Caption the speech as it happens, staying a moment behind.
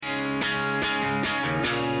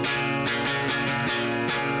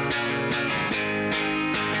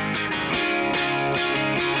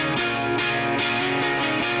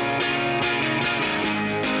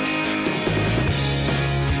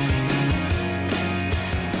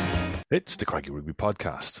It's the Craggy Rugby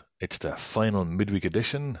Podcast. It's the final midweek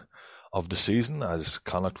edition of the season, as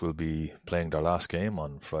Connacht will be playing their last game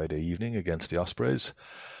on Friday evening against the Ospreys.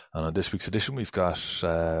 And on this week's edition, we've got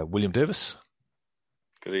William Davis.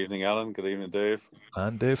 Good evening, Alan. Good evening, Dave.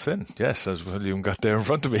 And Dave Finn. Yes, as William got there in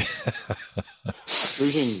front of me.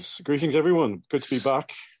 Greetings, everyone. Good to be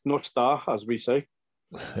back. Not star, as we say.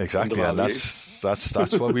 Exactly, and that's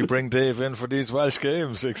why we bring Dave in for these Welsh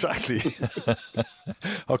games. Exactly.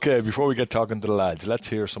 Okay, before we get talking to the lads, let's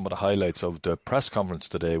hear some of the highlights of the press conference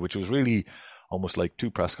today, which was really almost like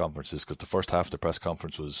two press conferences, because the first half of the press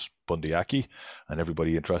conference was Bundee Aki and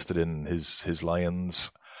everybody interested in his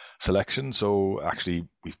Lions selection. So actually,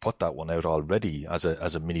 we've put that one out already as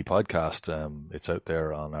a mini podcast. It's out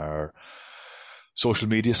there on our social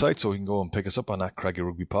media site, so you can go and pick us up on that Craggy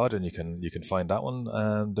Rugby Pod, and you can find that one.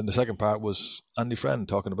 And then the second part was Andy Friend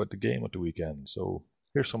talking about the game at the weekend. So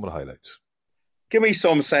here's some of the highlights. Give me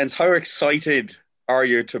some sense. How excited are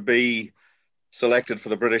you to be selected for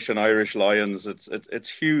the British and Irish Lions? It's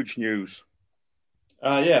huge news.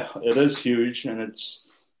 Yeah, it is huge, and it's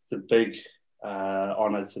a big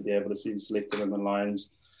honour to be able to see selected in the Lions.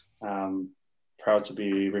 Proud to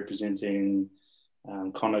be representing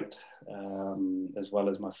Connacht, as well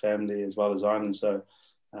as my family, as well as Ireland. So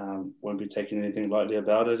won't be taking anything lightly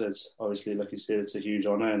about it. It's obviously, like you said, it's a huge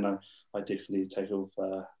honour, and I definitely take off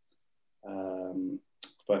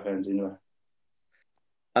both hands anyway.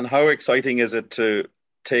 And how exciting is it to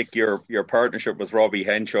take your partnership with Robbie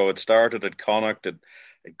Henshaw? It started at Connacht, it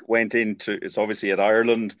went into, it's obviously at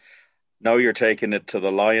Ireland. Now you're taking it to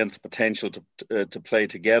the Lions, potential to play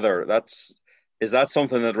together. Is that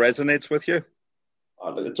something that resonates with you?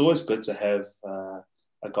 It's always good to have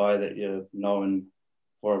a guy that you've known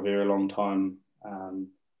for a very long time,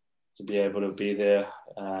 to be able to be there.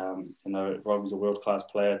 Robbie's a world-class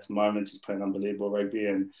player at the moment. He's playing unbelievable rugby,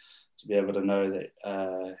 and to be able to know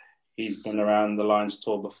that he's been around the Lions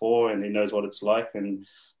tour before and he knows what it's like, and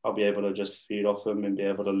I'll be able to just feed off him and be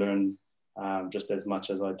able to learn just as much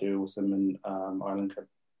as I do with him in Ireland Cup.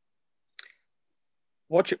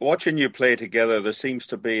 Watching you play together, there seems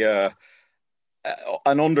to be an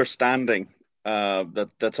understanding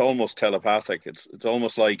that's almost telepathic. It's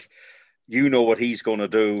almost like you know what he's going to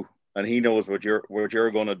do and he knows what you're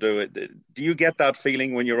going to do. Do you get that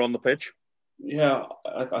feeling when you're on the pitch? Yeah,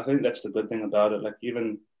 I think that's the good thing about it. Like,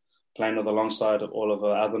 even playing alongside all of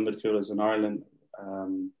our other midfielders in Ireland,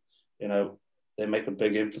 they make a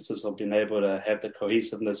big emphasis of being able to have the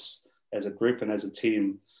cohesiveness as a group and as a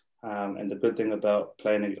team. And the good thing about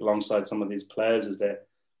playing alongside some of these players is that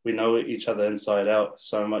we know each other inside out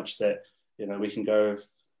so much that, we can go,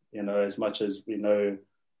 as much as we know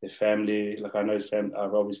their family. Like, I know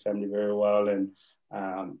Robbie's family very well, and,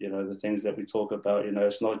 the things that we talk about,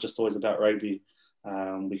 it's not just always about rugby.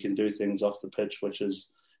 We can do things off the pitch, which is,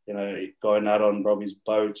 going out on Robbie's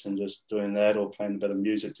boat and just doing that, or playing a bit of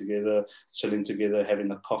music together, chilling together, having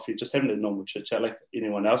a coffee, just having a normal chit chat like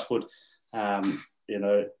anyone else would.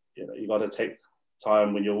 You got to take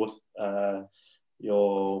time when you're with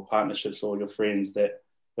your partnerships or your friends, that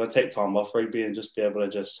you got to take time off rugby and just be able to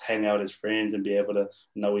just hang out as friends and be able to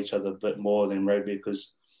know each other a bit more than rugby.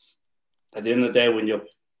 Because at the end of the day, when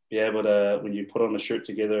you put on a shirt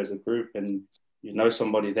together as a group and you know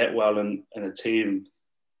somebody that well in a team,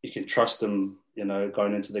 you can trust them,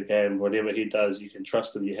 going into the game. Whatever he does, you can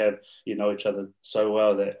trust him. You know each other so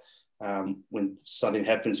well that when something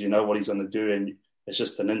happens, you know what he's going to do, and it's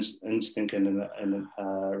just an instinct and a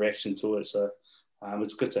reaction to it. So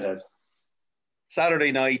it's good to have.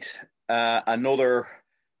 Saturday night, another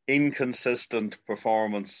inconsistent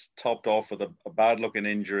performance, topped off with a bad-looking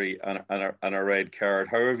injury and a red card.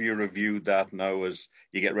 How have you reviewed that now as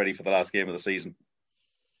you get ready for the last game of the season?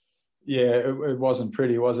 Yeah, it wasn't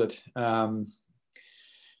pretty, was it?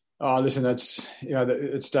 Listen, it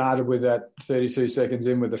started with that 32 seconds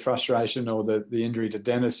in with the frustration or the injury to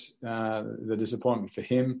Dennis, the disappointment for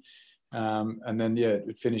him. And then,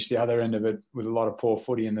 it finished the other end of it with a lot of poor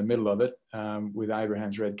footy in the middle of it, with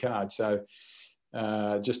Abraham's red card. So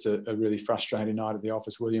just a really frustrating night at the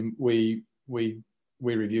office, William. We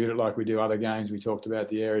reviewed it like we do other games. We talked about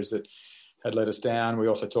the areas that had let us down. We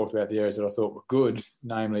also talked about the areas that I thought were good,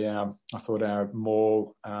 namely I thought our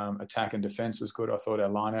more attack and defence was good. I thought our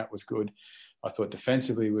line-out was good. I thought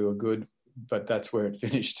defensively we were good, but that's where it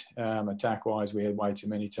finished. Attack-wise, we had way too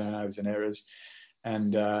many turnovers and errors.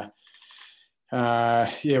 And,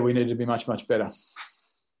 we needed to be much, much better.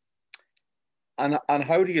 And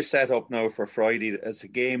how do you set up now for Friday? It's a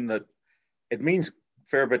game that it means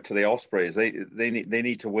fair bit to the Ospreys. They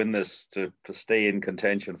need to win this to stay in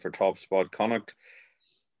contention for top spot. Connacht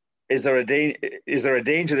Is there a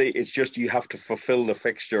danger that it's just you have to fulfill the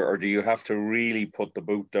fixture, or do you have to really put the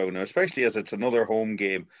boot down, especially as it's another home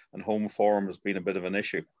game and home form has been a bit of an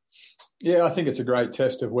issue? Yeah, I think it's a great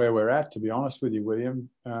test of where we're at, to be honest with you, William.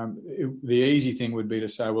 The easy thing would be to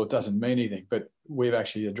say, well, it doesn't mean anything, but we've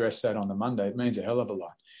actually addressed that on the Monday. It means a hell of a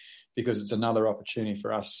lot because it's another opportunity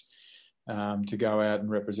for us to go out and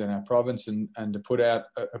represent our province and to put out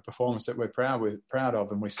a performance that we're proud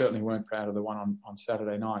of, and we certainly weren't proud of the one on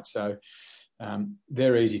Saturday night. So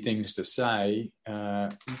they're easy things to say.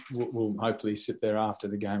 We'll hopefully sit there after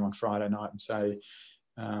the game on Friday night and say,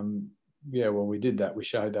 yeah, well, we did that. We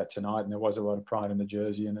showed that tonight, and there was a lot of pride in the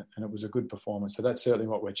jersey, and it was a good performance. So that's certainly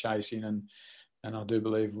what we're chasing, and I do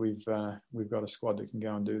believe we've got a squad that can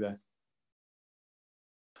go and do that.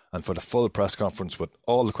 And for the full press conference with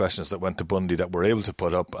all the questions that went to Bundy that we're able to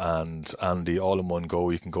put up and Andy all in one go,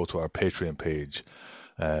 you can go to our Patreon page,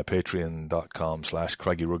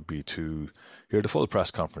 patreon.com/CraggyRugby to hear the full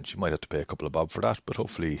press conference. You might have to pay a couple of bob for that, but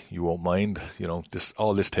hopefully you won't mind. You know,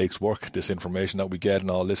 all this takes work, this information that we get,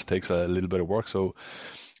 and all this takes a little bit of work. So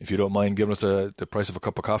if you don't mind giving us the price of a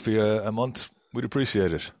cup of coffee a month, we'd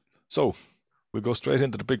appreciate it. So we'll go straight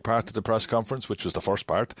into the big part of the press conference, which was the first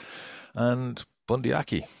part. And Bundee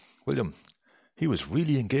Aki, William, he was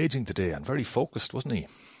really engaging today and very focused, wasn't he?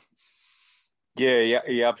 Yeah,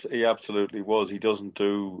 he absolutely was. He doesn't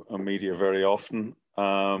do a media very often.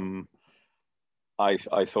 I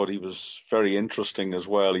thought he was very interesting as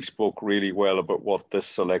well. He spoke really well about what this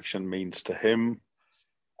selection means to him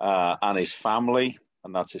and his family,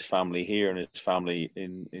 and that's his family here and his family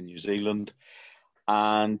in New Zealand.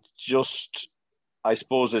 And just, I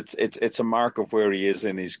suppose it's a mark of where he is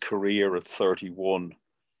in his career at 31.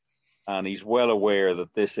 And he's well aware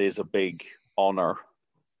that this is a big honour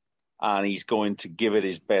and he's going to give it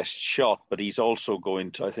his best shot, but he's also going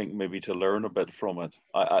to, I think, maybe to learn a bit from it.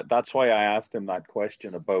 That's why I asked him that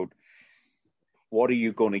question about what are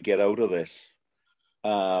you going to get out of this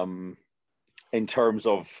in terms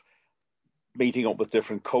of meeting up with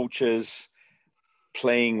different coaches,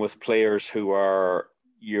 playing with players who are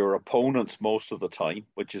your opponents most of the time,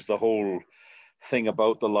 which is the whole thing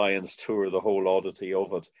about the Lions tour, the whole oddity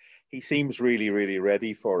of it. He seems really, really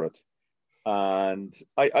ready for it. And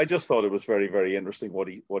I just thought it was very, very interesting what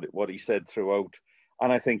he said throughout.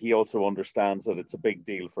 And I think he also understands that it's a big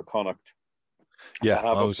deal for Connacht to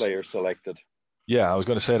have a player selected. Yeah, I was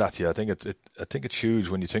going to say that to you. I think it's huge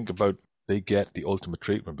when you think about they get the ultimate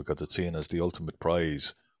treatment because it's seen as the ultimate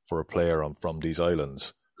prize for a player from these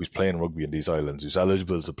islands who's playing rugby in these islands, who's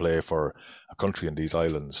eligible to play for a country in these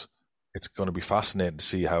islands. It's going to be fascinating to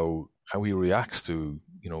see how he reacts to,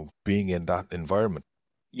 being in that environment.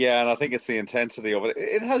 Yeah, and I think it's the intensity of it.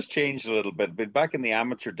 It has changed a little bit, but back in the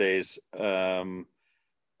amateur days, I've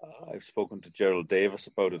spoken to Gerald Davis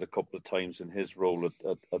about it a couple of times in his role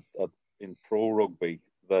in pro rugby,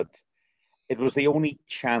 that it was the only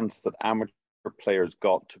chance that amateur players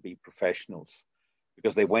got to be professionals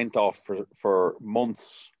because they went off for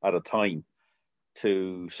months at a time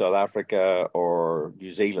to South Africa or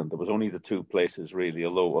New Zealand. There was only the two places really,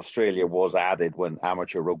 although Australia was added when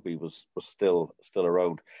amateur rugby was still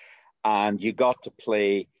around. And you got to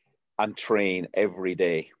play and train every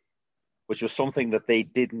day, which was something that they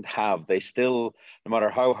didn't have. They still, no matter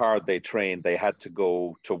how hard they trained, they had to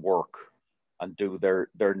go to work and do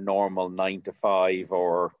their normal 9 to 5,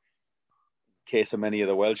 or in case of many of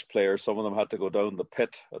the Welsh players, some of them had to go down the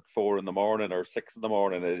pit at 4 a.m. or 6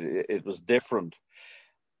 a.m. It was different.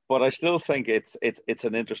 But I still think it's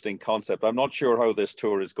an interesting concept. I'm not sure how this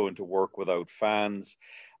tour is going to work without fans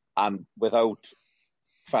and without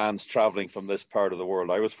fans travelling from this part of the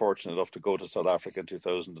world. I was fortunate enough to go to South Africa in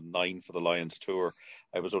 2009 for the Lions tour.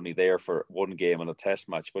 I was only there for one game and a test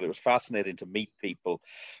match, but it was fascinating to meet people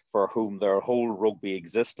for whom their whole rugby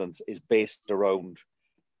existence is based around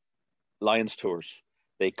Lions tours.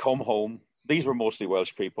 They come home. These were mostly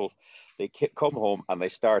Welsh people. They come home and they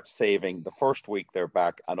start saving the first week they're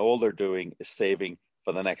back, and all they're doing is saving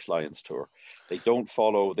for the next Lions tour. They don't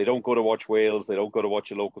go to watch Wales, they don't go to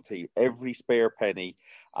watch a local team. Every spare penny,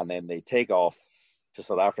 and then they take off to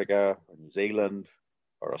South Africa or New Zealand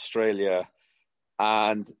or Australia,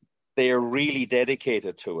 and they are really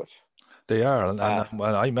dedicated to it. They are, and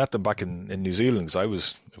I met them back in New Zealand. It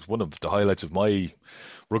was one of the highlights of my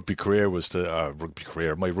rugby career.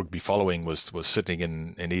 My rugby following was sitting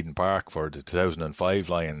in Eden Park for the 2005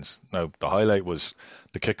 Lions. Now the highlight was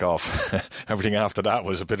the kickoff. Everything after that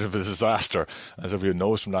was a bit of a disaster, as everyone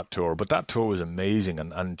knows from that tour. But that tour was amazing,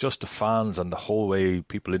 and just the fans and the whole way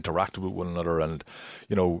people interacted with one another, and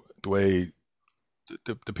the way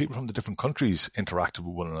the people from the different countries interacted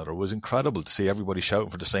with one another. It was incredible to see everybody shouting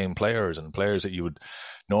for the same players, and players that you would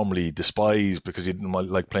normally despise because you didn't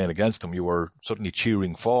like playing against them. You were suddenly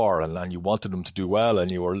cheering for, and you wanted them to do well,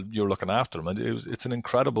 and you're looking after them. And it's an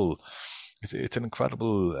incredible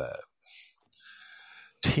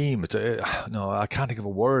team. I can't think of a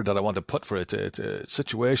word that I want to put for it. It's a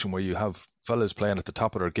situation where you have fellas playing at the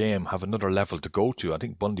top of their game have another level to go to. I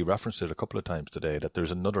think Bundy referenced it a couple of times today, that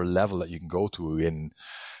there's another level that you can go to in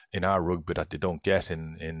our rugby that they don't get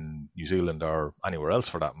in New Zealand or anywhere else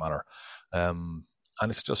for that matter. And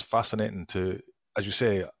it's just fascinating to, as you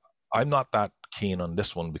say, I'm not that keen on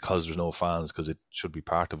this one because there's no fans, because it should be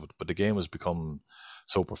part of it. But the game has become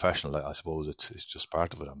so professional, I suppose it's just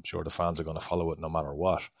part of it. I'm sure the fans are going to follow it no matter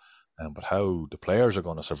what. But how the players are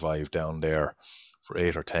going to survive down there for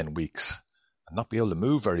 8 or 10 weeks and not be able to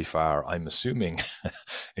move very far, I'm assuming,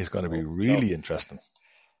 is going to be really interesting.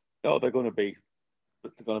 No, they're going to be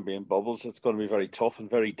in bubbles. It's going to be very tough and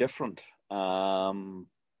very different.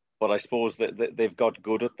 But I suppose that they've got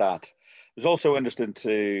good at that. It was also interesting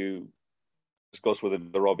to discuss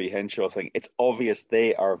with the Robbie Henshaw thing. It's obvious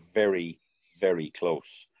they are very, very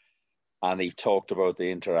close. And he talked about the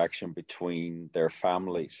interaction between their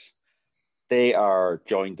families. They are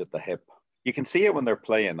joined at the hip. You can see it when they're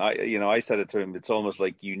playing. I said it to him. It's almost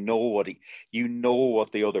like you know what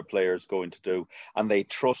the other player is going to do, and they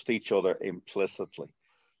trust each other implicitly.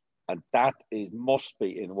 And that must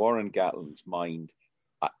be in Warren Gatland's mind.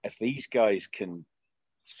 If these guys can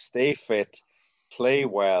stay fit, play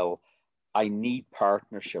well, I need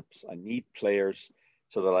partnerships. I need players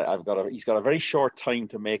so that he's got a very short time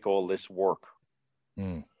to make all this work.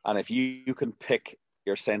 And if you can pick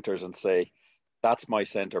your centres and say, that's my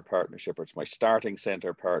centre partnership, or it's my starting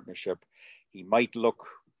centre partnership, he might look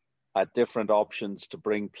at different options to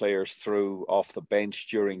bring players through off the bench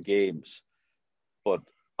during games. But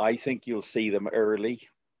I think you'll see them early.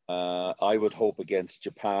 I would hope against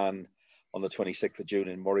Japan on the 26th of June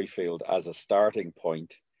in Murrayfield as a starting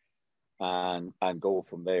point, and go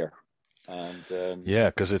from there. And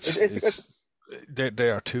because they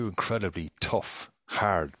are two incredibly tough,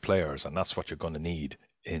 hard players, and that's what you're going to need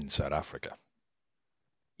in South Africa.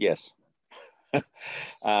 Yes.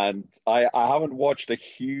 And I haven't watched a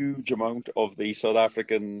huge amount of the South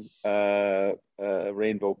African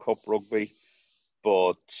Rainbow Cup rugby,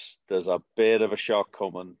 but there's a bit of a shock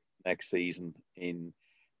coming next season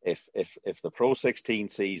if the Pro 16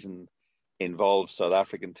 season involves South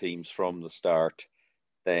African teams from the start,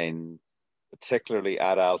 then particularly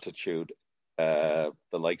at altitude, the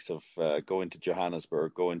likes of going to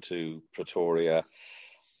Johannesburg, going to Pretoria,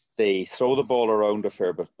 they throw the ball around a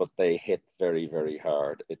fair bit, but they hit very, very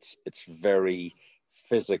hard. It's very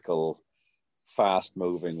physical,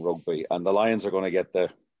 fast-moving rugby, and the Lions are going to get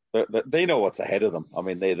they know what's ahead of them. I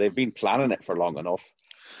mean, they've been planning it for long enough.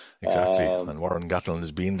 Exactly, and Warren Gatland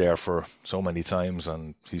has been there for so many times,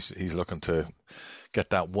 and he's looking to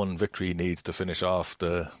get that one victory he needs to finish off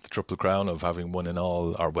the Triple Crown of having won in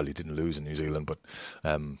all, or well, he didn't lose in New Zealand, but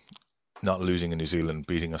not losing in New Zealand,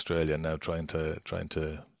 beating Australia, and now trying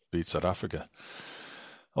to beat South Africa.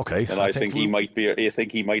 Okay, and I think he might be. I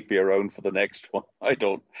think he might be around for the next one. I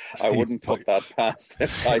wouldn't put that past him.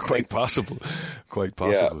 Quite possible.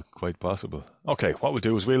 Okay, what we'll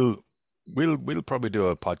do is we'll probably do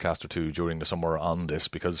a podcast or two during the summer on this,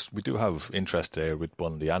 because we do have interest there with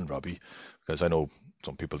Bundy and Robbie, because I know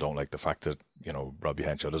some people don't like the fact that, Robbie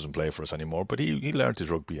Henshaw doesn't play for us anymore, but he learned his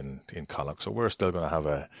rugby in Connacht, so we're still going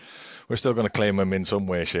to claim him in some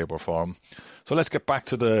way, shape or form. So let's get back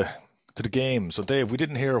to the game. So Dave, we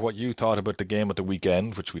didn't hear what you thought about the game at the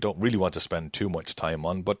weekend, which we don't really want to spend too much time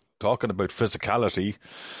on, but talking about physicality,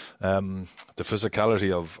 the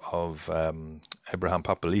physicality of Abraham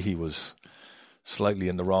Papali'i was slightly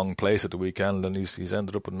in the wrong place at the weekend, and he's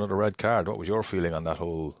ended up with another red card. What was your feeling on that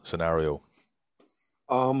whole scenario?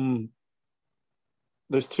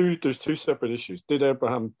 There's two separate issues. Did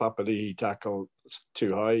Abraham Papali'i tackle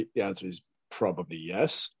too high? The answer is probably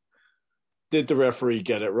yes. Did the referee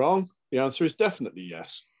get it wrong? The answer is definitely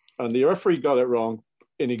yes. And the referee got it wrong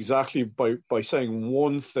in exactly by saying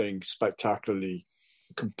one thing spectacularly,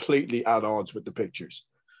 completely at odds with the pictures.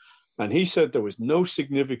 And he said there was no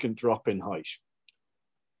significant drop in height.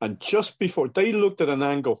 And just before, they looked at an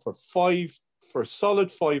angle for a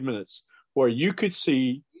solid 5 minutes where you could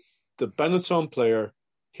see the Benetton player,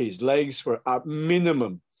 his legs were at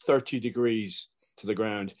minimum 30 degrees to the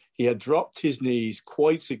ground. He had dropped his knees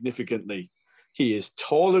quite significantly. He is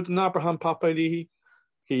taller than Abraham Papali'i.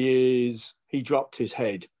 He dropped his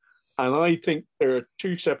head. And I think there are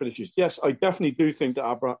two separate issues. Yes, I definitely do think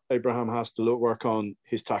that Abraham has to work on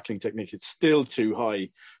his tackling technique. It's still too high,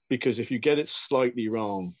 because if you get it slightly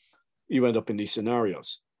wrong, you end up in these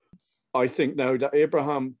scenarios. I think now that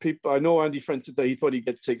Abraham, I know Andy Friend today, he thought he'd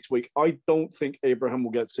get 6 weeks. I don't think Abraham will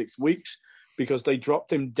get 6 weeks, because they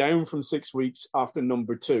dropped him down from 6 weeks after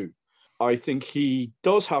number 2. I think he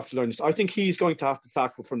does have to learn this. I think he's going to have to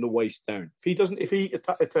tackle from the waist down. If he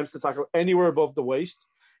attempts to tackle anywhere above the waist,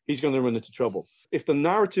 he's going to run into trouble. If the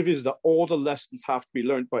narrative is that all the lessons have to be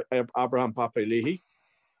learned by Abraham Papali'i,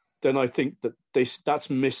 then I think that that's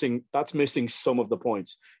missing some of the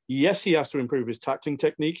points. Yes, he has to improve his tackling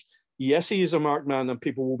technique. Yes, he is a marked man, and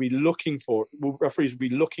people will be referees will be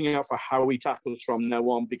looking out for how he tackles from now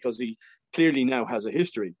on, because he clearly now has a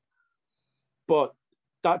history. But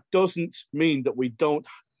that doesn't mean that we don't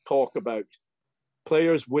talk about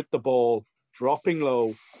players with the ball dropping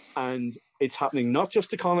low, and it's happening not just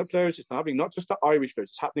to Connacht players, it's happening not just to Irish players,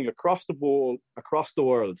 it's happening across the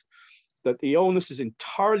world, that the onus is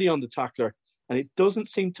entirely on the tackler, and it doesn't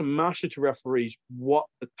seem to matter to referees what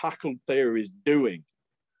the tackled player is doing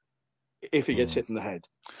if he gets hit in the head.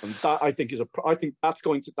 And that, I think,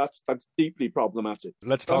 that's deeply problematic.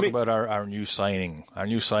 Let's talk about our new signing. Our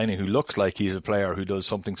new signing, who looks like he's a player who does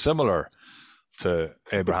something similar to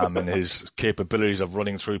Abraham in his capabilities of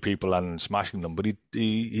running through people and smashing them. But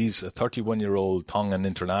he's a 31-year-old Tongan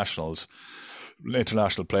international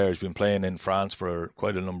player. He's been playing in France for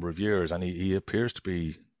quite a number of years, and he appears to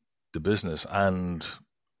be the business and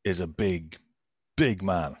is a big, big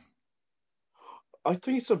man. I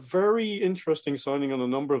think it's a very interesting signing on a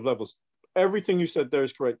number of levels. Everything you said there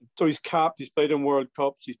is correct. So he's capped, he's played in World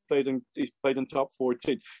Cups, he's played in top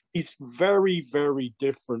 14. He's very, very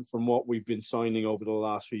different from what we've been signing over the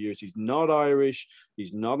last few years. He's not Irish,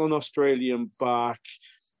 he's not an Australian back.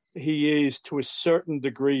 He is, to a certain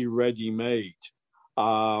degree, ready-made.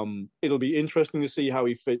 It'll be interesting to see how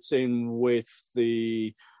he fits in with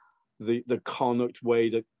the Connacht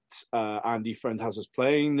way that Andy Friend has us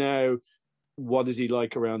playing now. What is he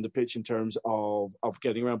like around the pitch in terms of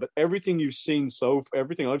getting around? But everything I've seen so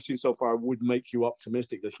far would make you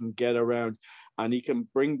optimistic that he can get around and he can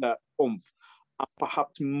bring that oomph. And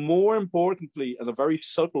perhaps more importantly, and a very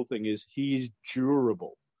subtle thing, is he's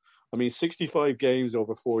durable. I mean, 65 games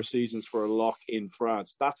over 4 seasons for a lock in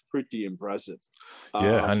France. That's pretty impressive.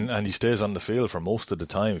 Yeah, and he stays on the field for most of the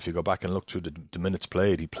time. If you go back and look through the minutes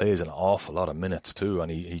played, he plays an awful lot of minutes too,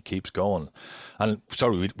 and he keeps going. And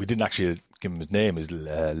sorry, we didn't actually give him his name, is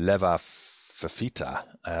Leva Fafita.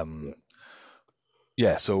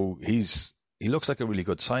 So he looks like a really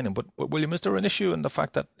good signing. But William, is there an issue in the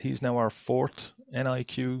fact that he's now our 4th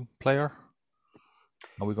NIQ player?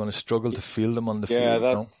 Are we going to struggle to field them on the field?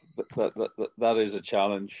 Yeah, that is a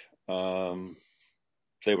challenge.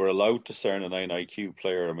 They were allowed to sign an NIQ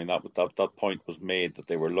player. I mean, that point was made that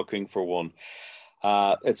they were looking for one.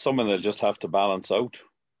 It's something they'll just have to balance out.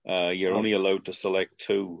 You're only allowed to select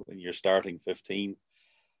 2 in your starting 15.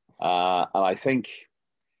 And I think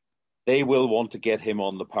they will want to get him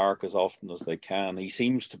on the park as often as they can. He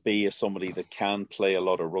seems to be somebody that can play a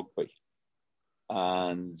lot of rugby.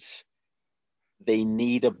 And they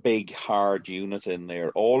need a big, hard unit in there.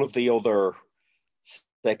 All of the other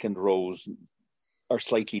second rows are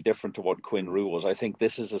slightly different to what Quinn Roux was. I think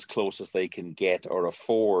this is as close as they can get or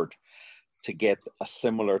afford to get a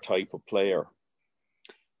similar type of player.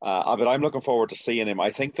 But I'm looking forward to seeing him. I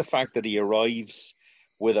think the fact that he arrives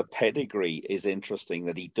with a pedigree is interesting,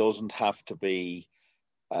 that he doesn't have to be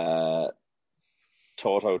taught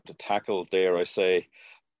how to tackle, dare I say,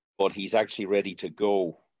 but he's actually ready to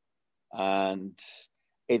go. And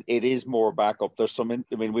it is more backup. There's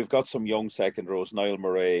we've got some young second rows, Niall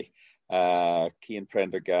Murray, Cian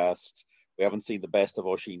Prendergast. We haven't seen the best of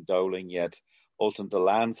Oisin Dowling yet. Ultan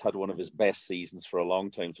Dillon's had one of his best seasons for a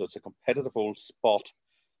long time. So it's a competitive old spot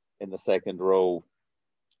in the second row.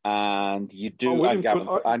 And you do... William,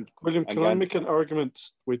 can I make an argument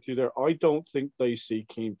with you there? I don't think they see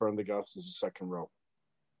Cian Prendergast as a second row.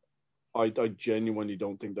 I genuinely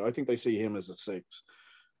don't think that. I think they see him as a 6.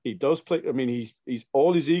 He does play. I mean, he's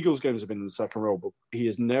all his Eagles games have been in the second row, but he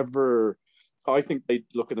has never. I think they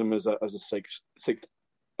look at him as a 6,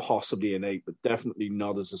 possibly an 8, but definitely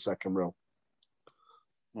not as a second row.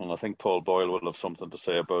 Well, I think Paul Boyle will have something to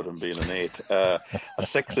say about him being an 8. A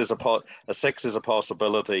 6 is a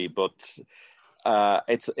possibility, but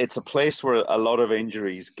it's a place where a lot of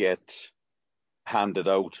injuries get handed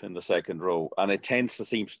out in the second row, and it tends to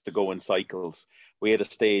seem to go in cycles. We had a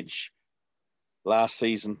stage last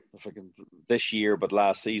season, this year, but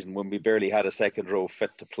last season, when we barely had a second row fit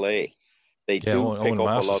to play. they do pick up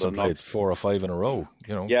a lot of played 4 or 5 in a row.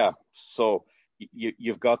 Yeah, so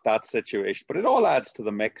you've got that situation, but it all adds to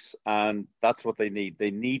the mix, and that's what they need.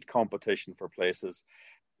 They need competition for places.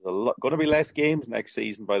 There's going to be less games next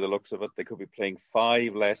season by the looks of it. They could be playing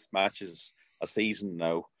 5 less matches a season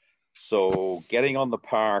now. So getting on the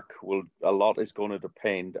park a lot is going to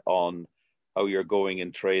depend on how you're going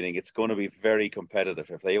in training. It's going to be very competitive.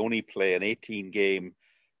 If they only play an 18-game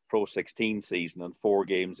Pro 16 season and 4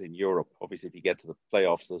 games in Europe, obviously if you get to the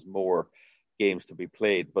playoffs, there's more games to be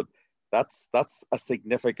played. But that's a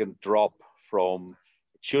significant drop from,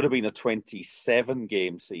 it should have been a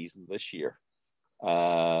 27-game season this year.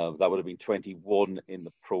 That would have been 21 in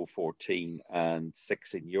the Pro 14 and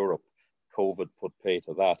 6 in Europe. COVID put pay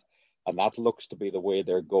to that. And that looks to be the way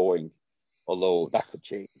they're going, although that could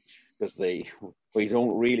change because we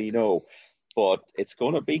don't really know. But it's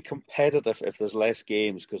going to be competitive if there's less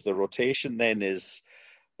games, because the rotation then it's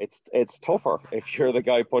tougher if you're the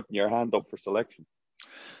guy putting your hand up for selection.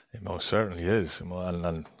 It most certainly is,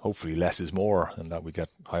 and hopefully less is more, and that we get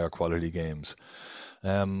higher quality games.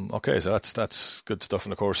 Okay, so that's good stuff,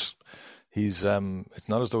 and of course he's it's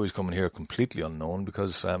not as though he's coming here completely unknown,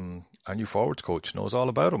 because our new forwards coach knows all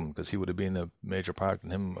about him, because he would have been a major part in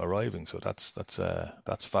him arriving. So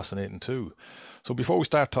that's fascinating too. So before we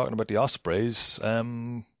start talking about the Ospreys,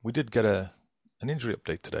 we did get an injury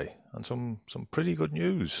update today, and some pretty good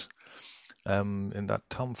news. In that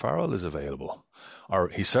Tom Farrell is available, or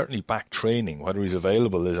he's certainly back training. Whether he's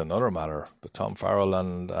available is another matter. But Tom Farrell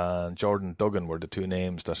and Jordan Duggan were the 2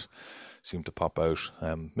 names that seemed to pop out.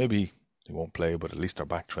 Maybe he won't play, but at least they're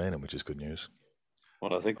back training, which is good news.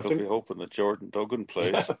 Well, I think they'll be hoping that Jordan Duggan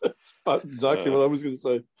plays. That's exactly what I was going to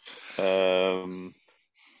say.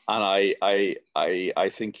 And I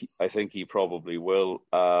think he probably will.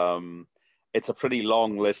 It's a pretty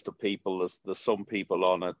long list of people. There's some people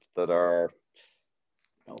on it that are,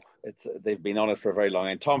 they've been on it for a very long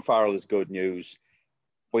time. Tom Farrell is good news.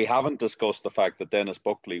 We haven't discussed the fact that Dennis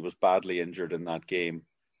Buckley was badly injured in that game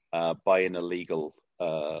by an illegal.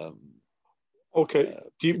 Okay,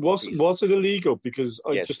 was it illegal? Because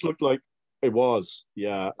I just looked like it was.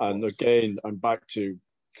 Yeah, and again, I'm back to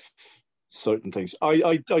certain things.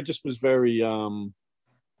 I just was very.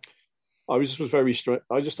 I just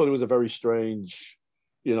thought it was a very strange,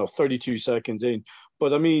 32 seconds in.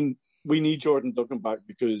 But I mean, we need Jordan Duggan back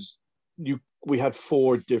because we had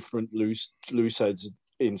 4 different loose heads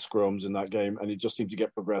in scrums in that game, and it just seemed to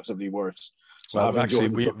get progressively worse. So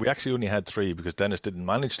we actually only had 3 because Dennis didn't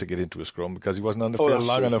manage to get into a scrum because he wasn't on the field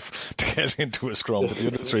long enough to get into a scrum. But the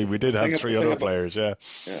other 3, we did have 3 other players. Yeah.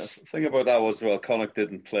 The thing about that was, Connacht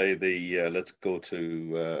didn't play the let's go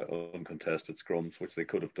to uncontested scrums, which they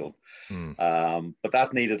could have done. But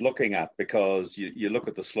that needed looking at, because you look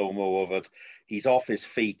at the slow-mo of it. He's off his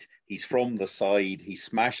feet. He's from the side. He's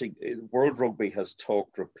smashing. World Rugby has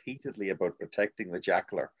talked repeatedly about protecting the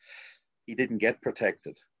jackler. He didn't get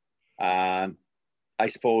protected. And I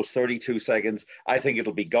suppose 32 seconds, I think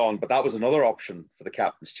it'll be gone. But that was another option for the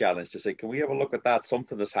captain's challenge, to say, can we have a look at that?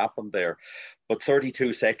 Something has happened there. But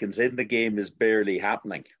 32 seconds in the game is barely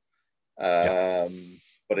happening. But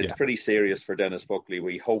it's pretty serious for Dennis Buckley.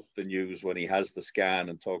 We hope the news when he has the scan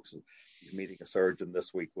and talks, he's meeting a surgeon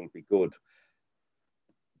this week, will be good.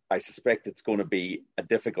 I suspect it's going to be a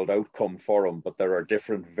difficult outcome for him, but there are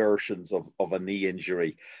different versions of a knee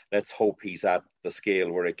injury. Let's hope he's at the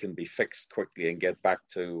scale where it can be fixed quickly and get back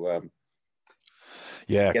to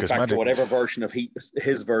whatever version of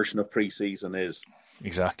his version of pre-season is.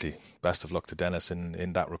 Exactly. Best of luck to Dennis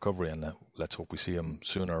in that recovery, and let's hope we see him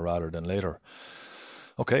sooner rather than later.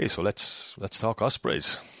 Okay, so let's talk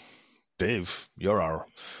Ospreys. Dave, you're our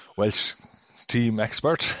Welsh team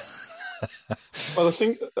expert. Well, I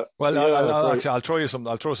think. I'll throw you some.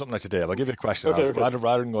 I'll throw something at you, Dave. I'll give you a question. Okay.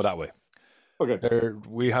 Rather than go that way. Okay.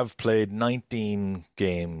 We have played 19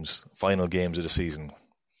 games, final games of the season,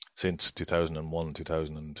 since 2001,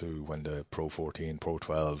 2002, when the Pro 14, Pro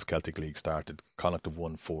 12 Celtic League started. Connacht have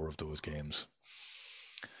won 4 of those games.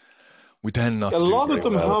 We tend not. A lot of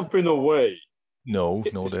them have been away. No,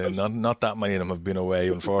 not that many of them have been away,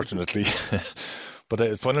 unfortunately.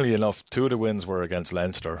 But funnily enough, 2 of the wins were against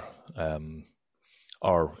Leinster,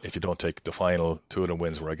 or if you don't take the final, 2 of the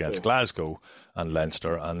wins were against Glasgow and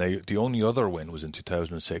Leinster, and the only other win was in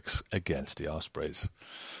 2006 against the Ospreys.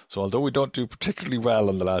 So although we don't do particularly well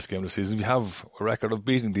in the last game of the season, we have a record of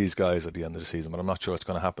beating these guys at the end of the season, but I'm not sure it's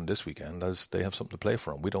going to happen this weekend, as they have something to play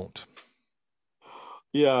for them. We don't.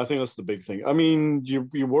 Yeah, I think that's the big thing. I mean, you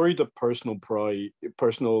worry that personal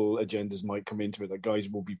agendas might come into it, that guys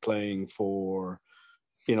will be playing for,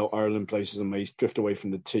 Ireland places and may drift away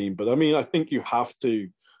from the team. But I mean, I think you have to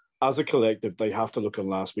as a collective, they have to look at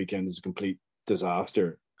last weekend as a complete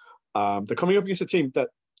disaster. They're coming up against a team that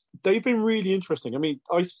they've been really interesting. I mean,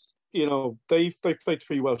 they've played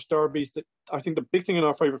 3 Welsh derbies. I think the big thing in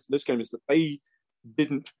our favour for this game is that they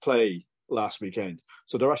didn't play last weekend,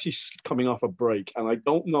 so they're actually coming off a break, and I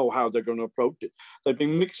don't know how they're going to approach it. They've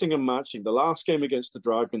been mixing and matching. The last game against the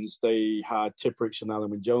Dragons, they had Tipuric and Alan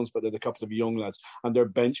Wynne-Jones, but they had a couple of young lads, and their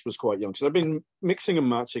bench was quite young. So they've been mixing and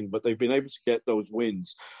matching, but they've been able to get those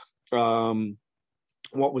wins.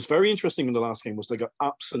 What was very interesting in the last game was they got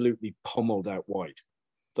absolutely pummeled out wide.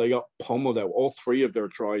 They got pummeled out. All 3 of their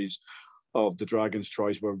tries, of the Dragons'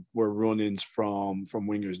 tries, were run-ins from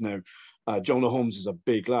wingers. Now, Jonah Holmes is a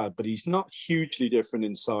big lad, but he's not hugely different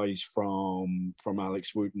in size from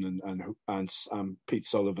Alex Wooten and Pete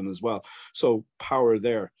Sullivan as well. So power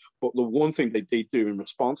there. But the one thing they did do in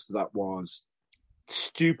response to that was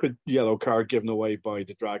stupid yellow card given away by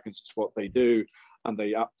the Dragons. It's what they do, and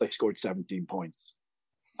they scored 17 points.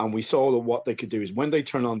 And we saw that what they could do is when they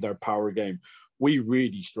turn on their power game, we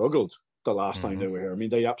really struggled the last time they were here. I mean,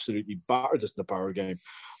 they absolutely battered us in the power game.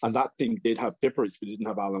 And that team did have Tipuric, but didn't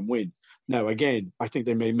have Alan Wynne. Now, again, I think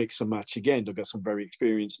they may mix and match again. They've got some very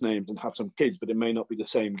experienced names and have some kids, but it may not be the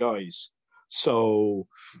same guys. So,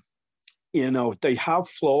 they have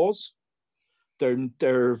flaws.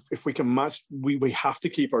 They're if we can match, we have to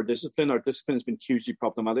keep our discipline. Our discipline has been hugely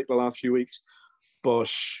problematic the last few weeks.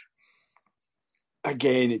 But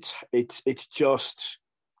again, it's just...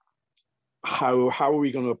 How are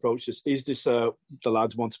we going to approach this? Is this the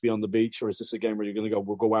lads want to be on the beach, or is this a game where you're going to go,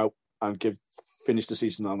 we'll go out and finish the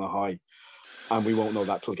season on a high, and we won't know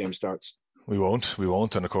that till the game starts? We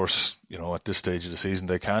won't, and of course, at this stage of the season,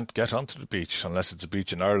 they can't get onto the beach unless it's a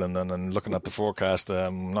beach in Ireland. And looking at the forecast,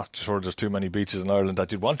 I'm not sure there's too many beaches in Ireland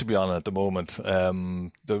that you'd want to be on at the moment.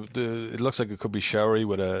 It looks like it could be showery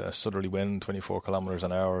with a southerly wind, 24 kilometres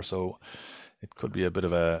an hour, so it could be a bit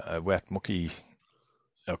of a wet, mucky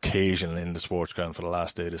occasion in the sports ground for the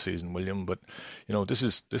last day of the season, William. But this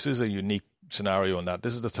is a unique scenario in that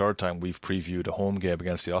this is the 3rd time we've previewed a home game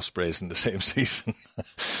against the Ospreys in the same season.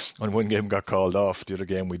 When one game got called off, the other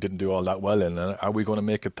game we didn't do all that well in. And are we going to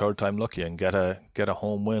make it 3rd time lucky and get a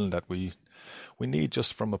home win that we need,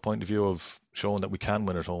 just from a point of view of showing that we can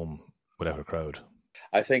win at home without a crowd?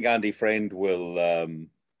 I think Andy Friend will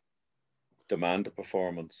demand a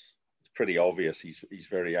performance. Pretty obvious he's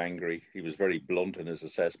very angry. He was very blunt in his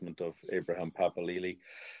assessment of Abraham Papali'i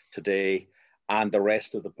today and the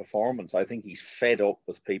rest of the performance. I think he's fed up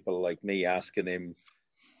with people like me asking him,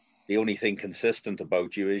 the only thing consistent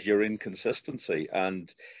about you is your inconsistency,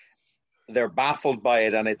 and they're baffled by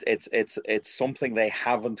it. And it's something they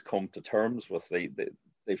haven't come to terms with.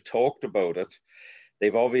 They've talked about it.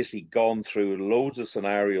 They've obviously gone through loads of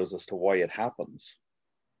scenarios as to why it happens.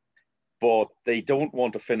 But they don't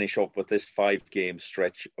want to finish up with this 5-game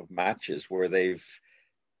stretch of matches where they've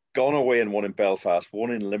gone away and won in Belfast,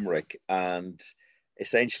 won in Limerick, and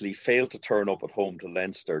essentially failed to turn up at home to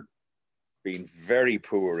Leinster, being very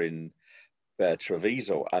poor in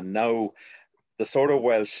Treviso. And now the sort of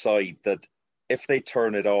Welsh side that if they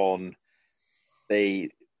turn it on, they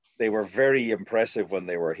were very impressive when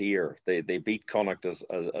they were here. They beat Connacht,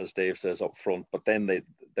 as Dave says, up front, but then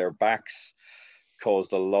their backs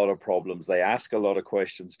caused a lot of problems. They ask a lot of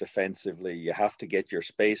questions defensively. You have to get your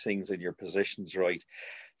spacings and your positions right.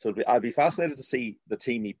 So I'd be fascinated to see the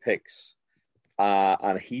team he picks,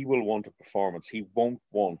 and he will want a performance. He won't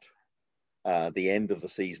want the end of the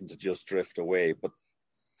season to just drift away. But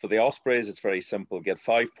for the Ospreys, it's very simple. Get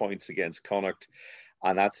 5 points against Connacht,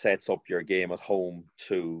 and that sets up your game at home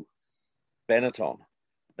to Benetton.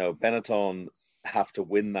 Now, Benetton have to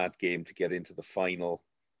win that game to get into the final.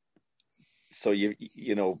 So,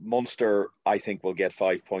 Munster, I think, will get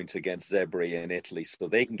 5 points against Zebre in Italy. So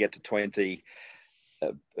they can get to 20.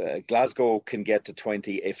 Glasgow can get to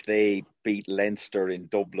 20 if they beat Leinster in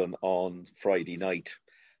Dublin on Friday night.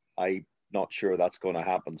 I'm not sure that's going to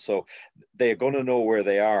happen. So they're going to know where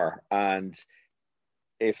they are. And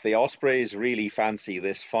if the Ospreys really fancy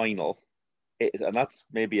this final, and that's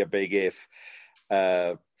maybe a big if,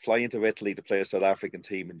 fly into Italy to play a South African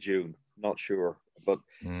team in June. Not sure, but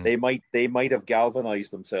they might have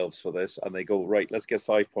galvanised themselves for this, and they go, right, let's get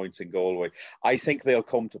 5 points in Galway. I think they'll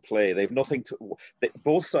come to play. They've nothing to.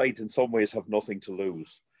 Both sides, in some ways, have nothing to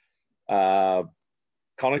lose.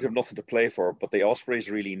 Connacht have nothing to play for, but the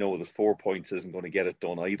Ospreys really know that 4 points isn't going to get it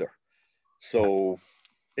done either. So,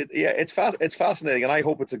 it's fascinating, and I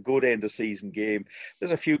hope it's a good end of season game.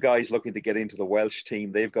 There's a few guys looking to get into the Welsh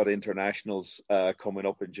team. They've got internationals coming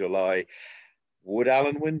up in July. Would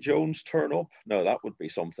Alan Wynne-Jones turn up? No, that would be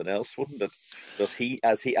something else, wouldn't it?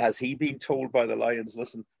 Has he been told by the Lions,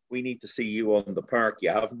 listen, we need to see you on the park. You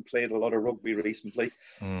haven't played a lot of rugby recently.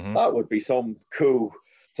 Mm-hmm. That would be some coup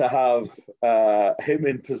to have him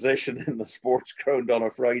in position in the sports ground on a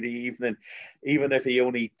Friday evening, even if he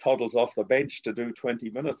only toddles off the bench to do 20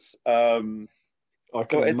 minutes. I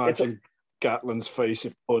can imagine Gatland's face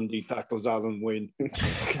if Bundy tackles Alan Wynne.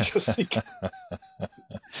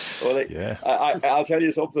 I'll tell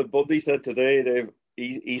you something Bundy said today, Dave.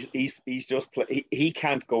 He's just he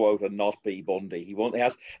can't go out and not be Bundy. He won't.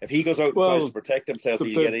 If he goes out and tries to protect himself,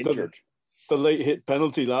 he'll get injured. The late hit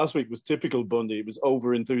penalty last week was typical Bundy. It was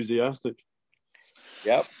over enthusiastic.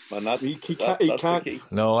 Yep, and that's he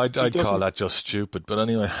can't. No, I'd call that just stupid. But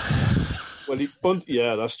anyway. Well,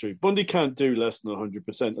 that's true. Bundy can't do less than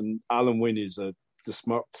 100%, and Alan Wynne is the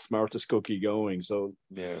smartest cookie going. So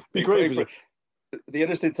yeah, be great. The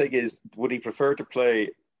interesting thing is, would he prefer to play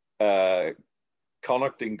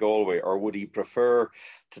Connacht in Galway, or would he prefer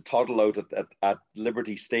to toddle out at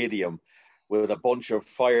Liberty Stadium with a bunch of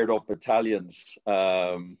fired up Italians?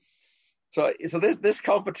 So this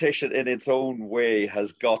competition in its own way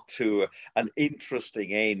has got to an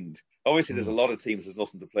interesting end. Obviously, there's a lot of teams with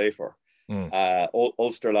nothing to play for.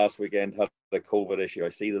 Ulster last weekend had a COVID issue. I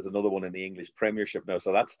see there's another one in the English Premiership now,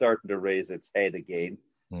 so that's starting to raise its head again.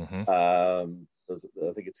 Mm-hmm.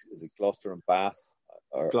 I think is it Gloucester and Bath?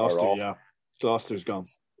 Gloucester, Gloucester's gone.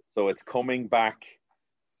 So it's coming back.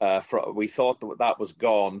 We thought that was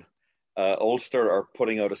gone. Ulster are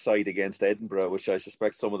putting out a side against Edinburgh, which I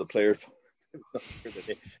suspect some of the players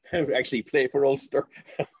actually play for Ulster.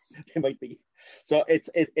 They might be. So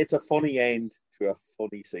it's a funny end to a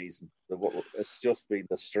funny season. It's just been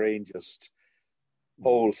the strangest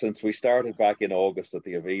poll since we started back in August at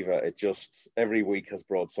the Aviva. It just every week has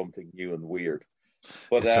brought something new and weird.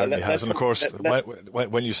 But it certainly has, and of course,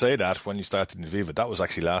 when you say that, when you started in Aviva, that was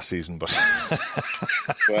actually last season. But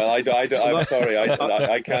well, I'm sorry,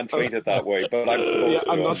 I can't treat it that way. But I'm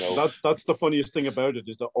supposed to. That's the funniest thing about it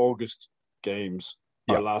is the August games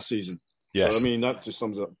are last season. Yes, so, I mean that just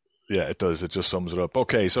sums it up. Yeah, it does. It just sums it up.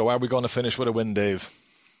 Okay, so are we going to finish with a win, Dave?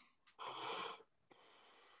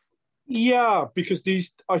 Yeah, because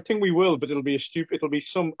I think we will, but I guarantee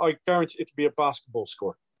it'll be a basketball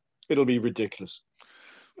score. It'll be ridiculous.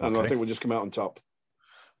 And I think we'll just come out on top.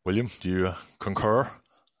 William, do you concur?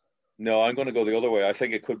 No, I'm going to go the other way. I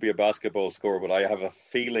think it could be a basketball score, but I have a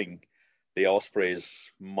feeling the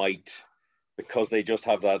Ospreys might, because they just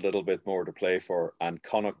have that little bit more to play for, and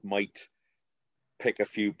Connacht might pick a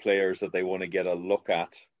few players that they want to get a look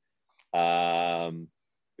at,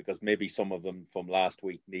 because maybe some of them from last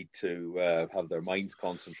week need to have their minds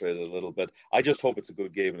concentrated a little bit. I just hope it's a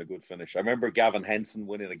good game and a good finish. I remember Gavin Henson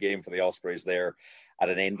winning a game for the Ospreys there at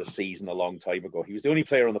an end of season a long time ago. He was the only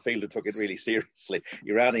player on the field who took it really seriously.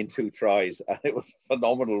 He ran in 2 tries, and it was a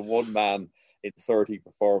phenomenal 1 man in 30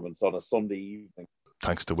 performance on a Sunday evening.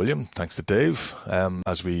 Thanks to William. Thanks to Dave.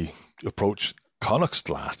 As we approach Connacht's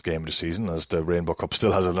last game of the season, as the Rainbow Cup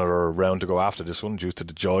still has another round to go after this one due to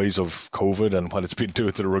the joys of COVID and what it's been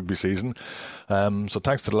doing to the rugby season. So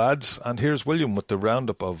thanks to the lads. And here's William with the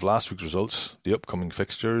roundup of last week's results, the upcoming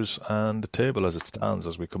fixtures, and the table as it stands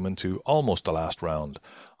as we come into almost the last round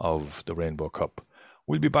of the Rainbow Cup.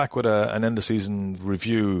 We'll be back with an end-of-season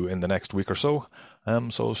review in the next week or so.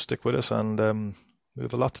 So stick with us, and we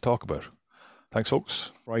have a lot to talk about. Thanks,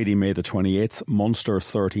 folks. Friday, May the 28th, Munster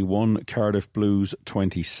 31, Cardiff Blues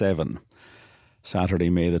 27. Saturday,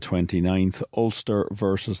 May the 29th, Ulster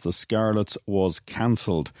versus the Scarlets was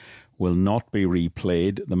cancelled. Will not be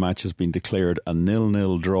replayed. The match has been declared a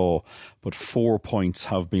 0-0 draw, but 4 points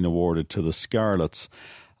have been awarded to the Scarlets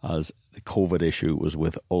as the COVID issue was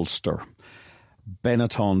with Ulster.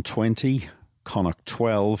 Benetton 20, Connacht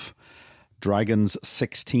 12, Dragons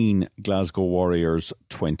 16, Glasgow Warriors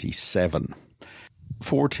 27.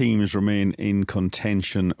 4 teams remain in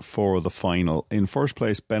contention for the final. In first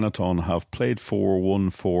place, Benetton have played 4, won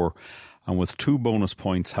 4, and with 2 bonus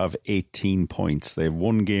points have 18 points. They have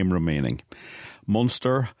 1 game remaining.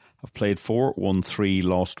 Munster have played 4, won 3,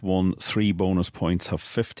 lost 1, 3 bonus points, have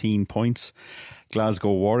 15 points.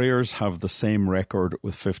 Glasgow Warriors have the same record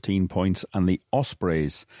with 15 points, and the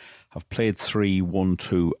Ospreys have played 3, won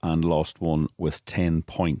 2, and lost 1 with 10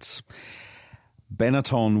 points.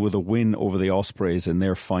 Benetton, with a win over the Ospreys in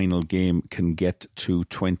their final game, can get to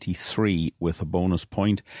 23 with a bonus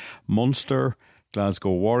point. Munster,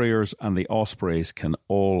 Glasgow Warriors and the Ospreys can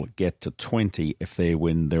all get to 20 if they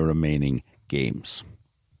win their remaining games.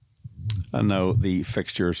 And now the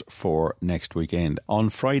fixtures for next weekend. On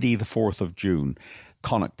Friday the 4th of June,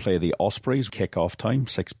 Connacht play the Ospreys, kick-off time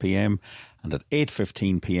 6 p.m, and at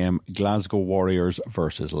 8:15 p.m, Glasgow Warriors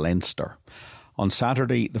versus Leinster. On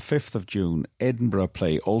Saturday, the 5th of June, Edinburgh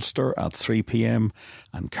play Ulster at 3 p.m.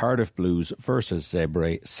 and Cardiff Blues versus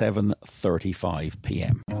Zebre 7:35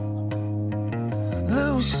 p.m.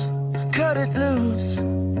 Loose, cut it loose.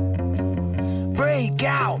 Break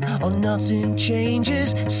out or nothing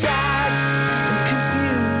changes. Sad and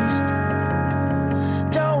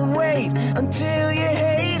confused. Don't wait until